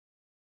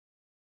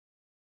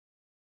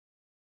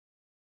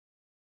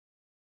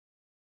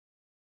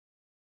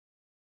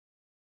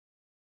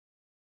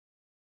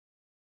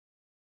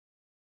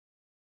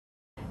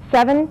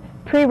7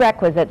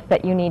 prerequisites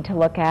that you need to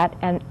look at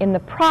and in the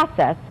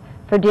process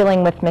for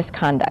dealing with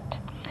misconduct.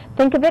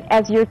 Think of it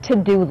as your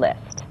to-do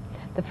list.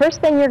 The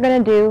first thing you're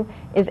going to do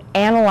is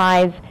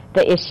analyze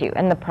the issue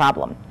and the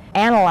problem.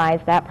 Analyze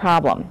that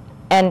problem.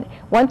 And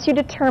once you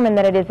determine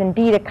that it is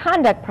indeed a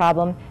conduct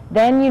problem,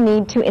 then you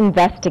need to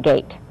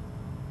investigate.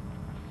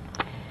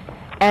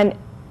 And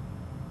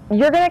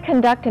you're going to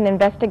conduct an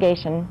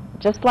investigation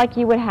just like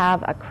you would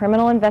have a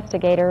criminal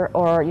investigator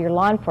or your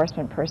law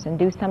enforcement person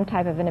do some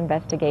type of an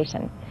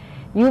investigation.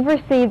 You've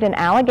received an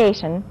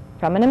allegation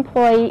from an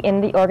employee in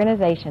the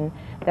organization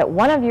that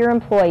one of your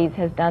employees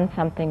has done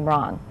something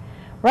wrong.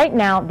 Right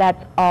now,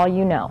 that's all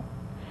you know.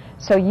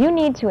 So you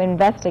need to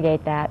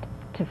investigate that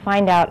to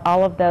find out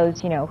all of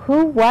those,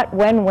 who, what,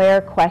 when, where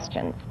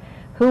questions.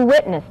 Who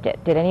witnessed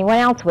it? Did anyone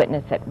else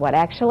witness it? What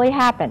actually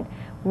happened?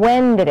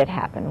 When did it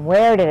happen?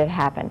 Where did it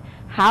happen?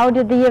 How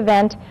did the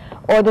event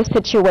or the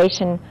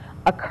situation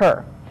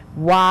occur?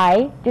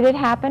 Why did it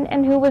happen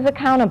and who was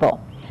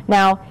accountable?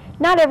 Now,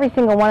 not every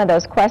single one of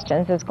those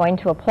questions is going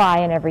to apply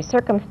in every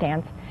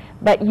circumstance,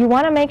 but you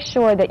want to make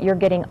sure that you're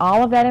getting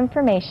all of that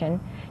information.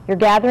 You're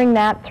gathering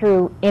that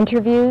through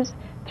interviews,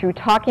 through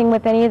talking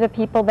with any of the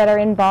people that are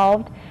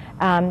involved,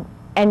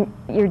 and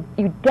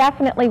you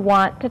definitely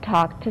want to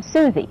talk to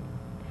Susie.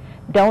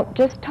 Don't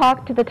just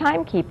talk to the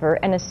timekeeper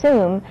and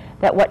assume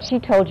that what she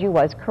told you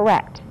was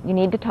correct. You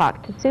need to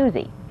talk to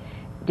Susie.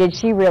 Did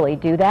she really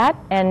do that?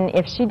 And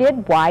if she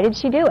did, why did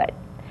she do it?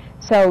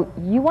 So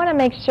you want to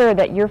make sure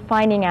that you're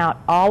finding out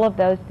all of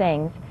those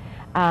things.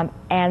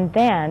 And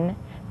then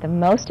the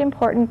most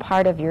important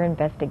part of your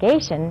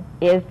investigation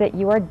is that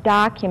you are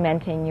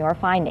documenting your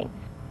findings.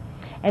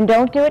 And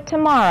don't do it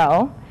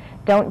tomorrow.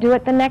 Don't do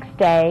it the next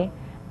day.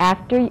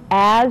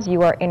 As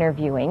you are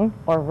interviewing,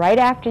 or right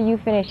after you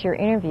finish your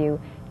interview,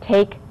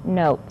 take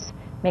notes.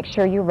 Make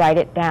sure you write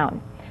it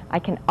down. I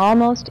can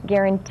almost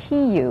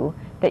guarantee you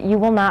that you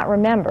will not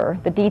remember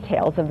the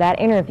details of that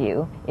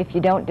interview if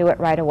you don't do it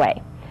right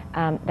away.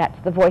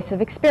 That's the voice of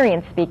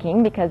experience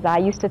speaking, because I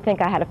used to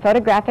think I had a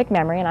photographic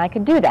memory and I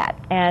could do that.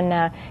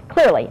 And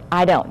clearly,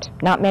 I don't.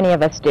 Not many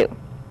of us do.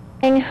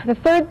 And the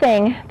third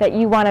thing that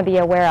you want to be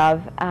aware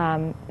of,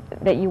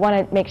 that you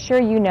want to make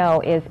sure you know,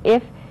 is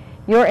if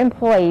your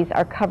employees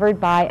are covered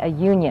by a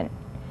union.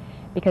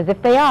 Because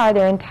if they are,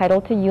 they're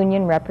entitled to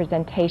union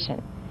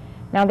representation.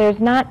 Now, there's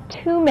not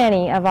too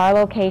many of our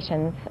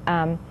locations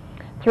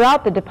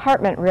throughout the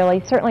department,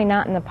 really, certainly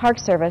not in the Park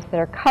Service, that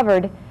are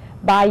covered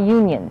by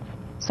unions.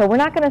 So we're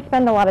not going to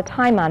spend a lot of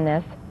time on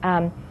this.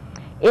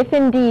 If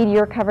indeed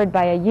you're covered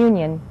by a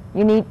union,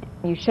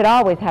 you should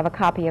always have a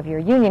copy of your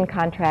union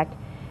contract,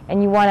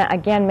 and you want to,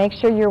 again, make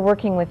sure you're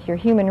working with your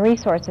human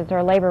resources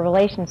or labor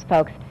relations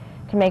folks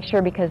to make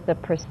sure, because the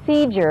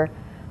procedure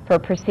for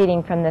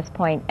proceeding from this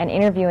point and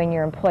interviewing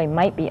your employee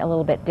might be a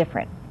little bit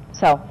different.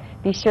 So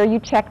be sure you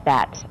check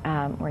that.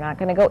 We're not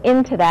going to go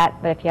into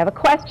that, but if you have a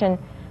question,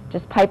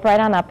 just pipe right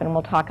on up and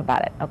we'll talk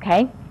about it,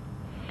 okay?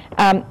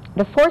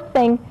 The fourth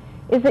thing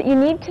is that you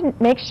need to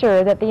make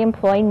sure that the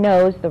employee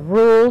knows the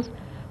rules,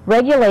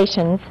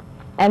 regulations,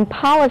 and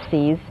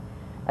policies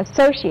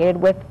associated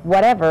with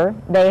whatever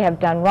they have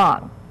done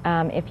wrong.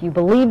 If you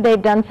believe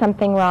they've done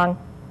something wrong,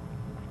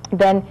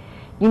 then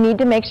you need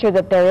to make sure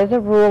that there is a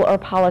rule or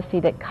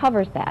policy that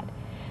covers that.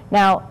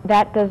 Now,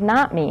 that does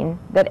not mean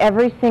that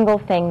every single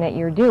thing that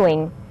you're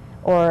doing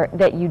or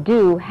that you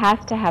do has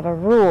to have a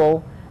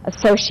rule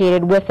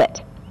associated with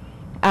it.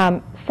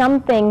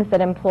 Some things that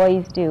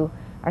employees do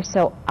are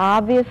so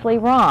obviously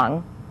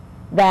wrong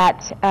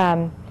that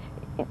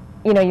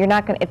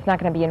it's not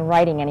going to be in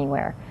writing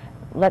anywhere.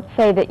 Let's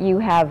say that you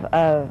have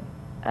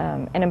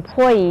an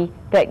employee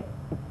that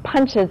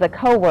punches a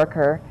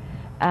coworker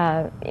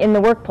in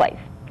the workplace.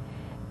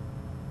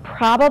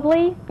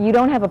 Probably you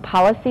don't have a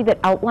policy that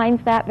outlines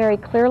that very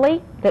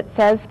clearly, that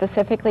says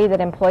specifically that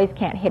employees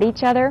can't hit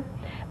each other,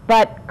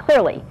 but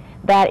clearly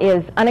that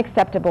is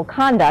unacceptable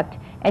conduct,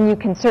 and you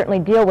can certainly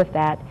deal with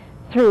that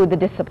through the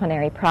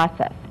disciplinary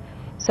process.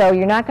 So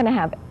you're not going to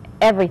have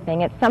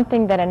everything. It's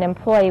something that an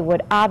employee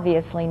would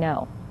obviously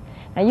know.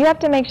 Now, you have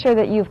to make sure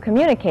that you've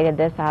communicated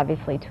this,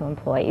 obviously, to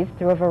employees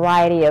through a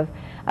variety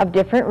of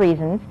different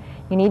reasons.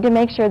 You need to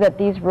make sure that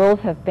these rules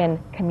have been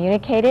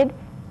communicated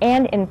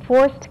and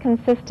enforced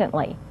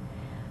consistently.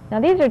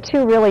 Now, these are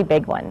two really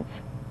big ones.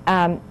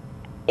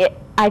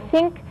 I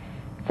think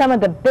some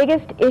of the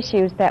biggest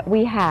issues that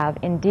we have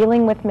in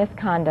dealing with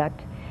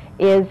misconduct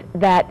is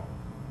that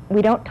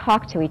we don't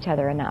talk to each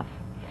other enough.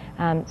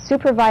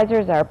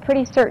 Supervisors are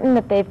pretty certain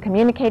that they've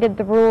communicated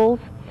the rules,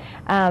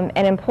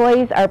 and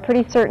employees are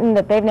pretty certain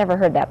that they've never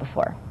heard that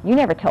before. You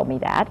never told me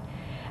that.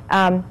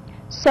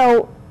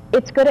 So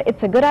it's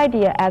a good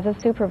idea as a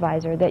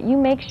supervisor that you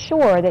make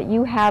sure that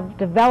you have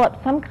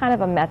developed some kind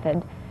of a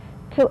method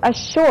to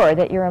assure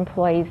that your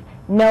employees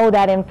know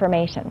that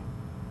information.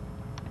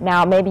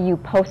 Now, maybe you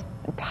post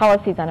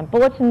policies on a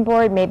bulletin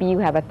board. Maybe you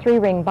have a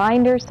 3-ring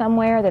binder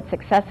somewhere that's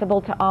accessible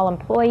to all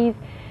employees.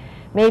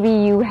 Maybe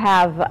you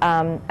have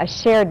a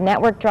shared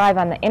network drive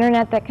on the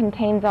internet that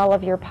contains all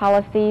of your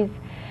policies.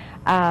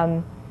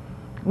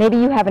 Maybe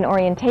you have an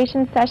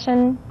orientation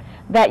session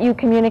that you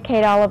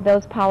communicate all of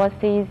those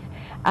policies.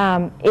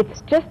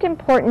 It's just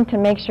important to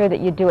make sure that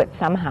you do it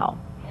somehow.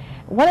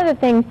 One of the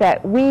things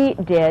that we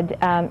did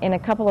in a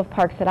couple of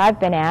parks that I've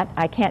been at,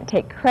 I can't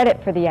take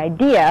credit for the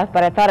idea,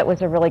 but I thought it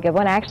was a really good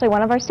one. Actually,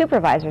 one of our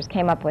supervisors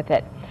came up with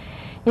it.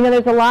 You know,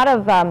 there's a lot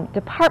of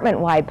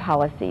department-wide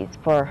policies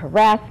for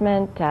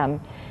harassment,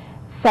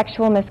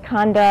 sexual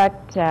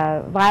misconduct,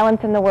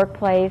 violence in the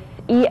workplace,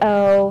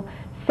 EO,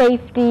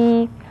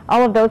 safety,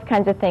 all of those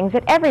kinds of things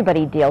that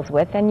everybody deals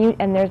with,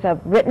 and there's a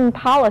written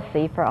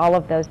policy for all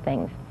of those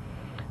things.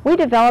 We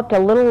developed a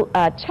little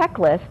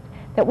checklist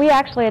that we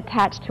actually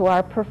attach to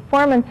our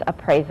performance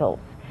appraisals.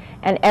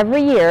 And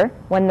every year,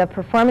 when the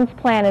performance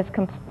plan is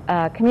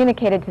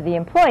communicated to the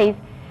employees,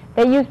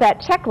 they use that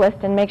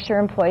checklist and make sure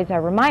employees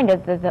are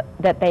reminded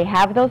that they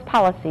have those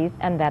policies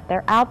and that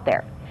they're out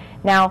there.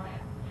 Now,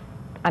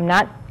 I'm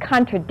not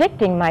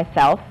contradicting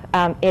myself.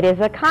 It is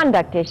a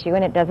conduct issue,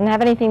 and it doesn't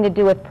have anything to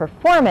do with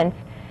performance,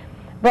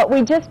 but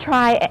we just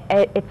try,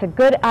 it's a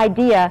good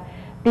idea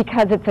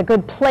because it's a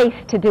good place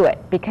to do it,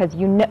 because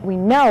we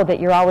know that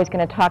you're always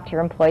going to talk to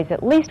your employees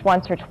at least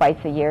once or twice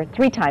a year,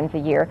 3 times a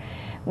year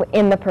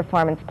in the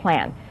performance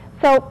plan.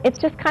 So it's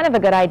just kind of a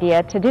good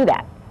idea to do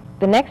that.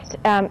 The next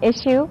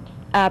issue,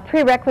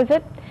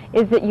 prerequisite,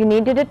 is that you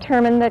need to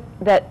determine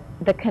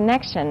the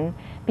connection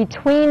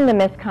between the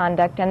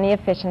misconduct and the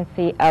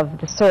efficiency of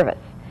the service.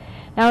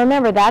 Now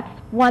remember, that's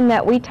one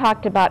that we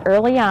talked about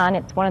early on.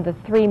 It's one of the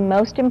 3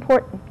 most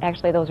important,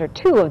 actually those are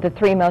 2 of the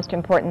 3 most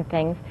important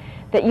things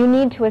that you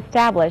need to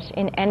establish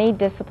in any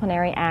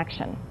disciplinary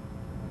action.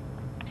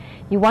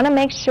 You want to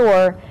make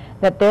sure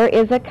that there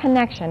is a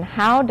connection.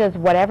 How does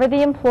whatever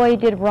the employee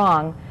did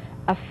wrong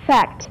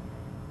affect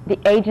the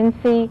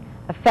agency,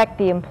 affect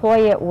the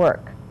employee at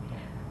work?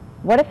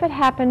 What if it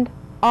happened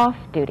off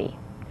duty?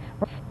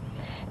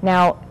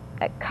 Now,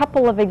 a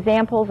couple of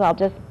examples I'll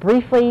just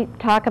briefly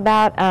talk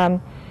about.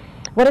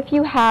 What if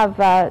you have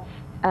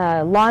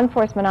a law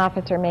enforcement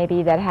officer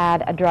maybe that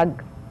had a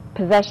drug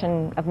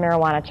possession of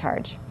marijuana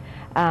charge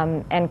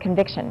and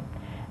conviction?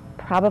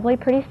 Probably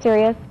pretty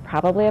serious,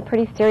 probably a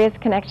pretty serious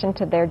connection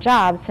to their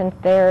job since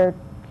they're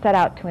set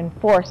out to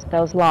enforce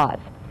those laws.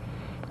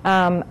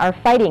 Our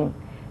fighting,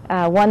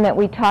 one that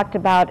we talked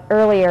about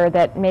earlier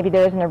that maybe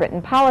there isn't a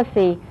written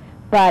policy,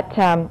 but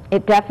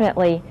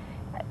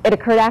it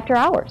occurred after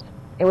hours.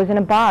 It was in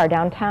a bar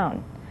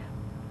downtown.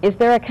 Is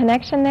there a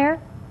connection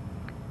there?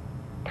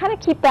 Kind of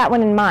keep that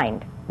one in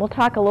mind. We'll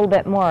talk a little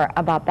bit more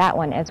about that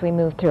one as we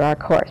move through our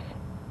course.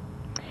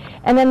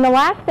 And then the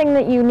last thing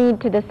that you need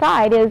to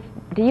decide is,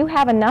 do you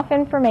have enough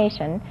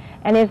information,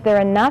 and is there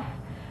enough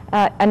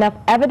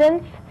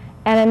evidence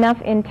and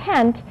enough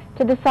intent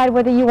to decide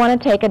whether you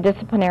want to take a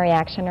disciplinary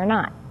action or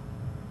not?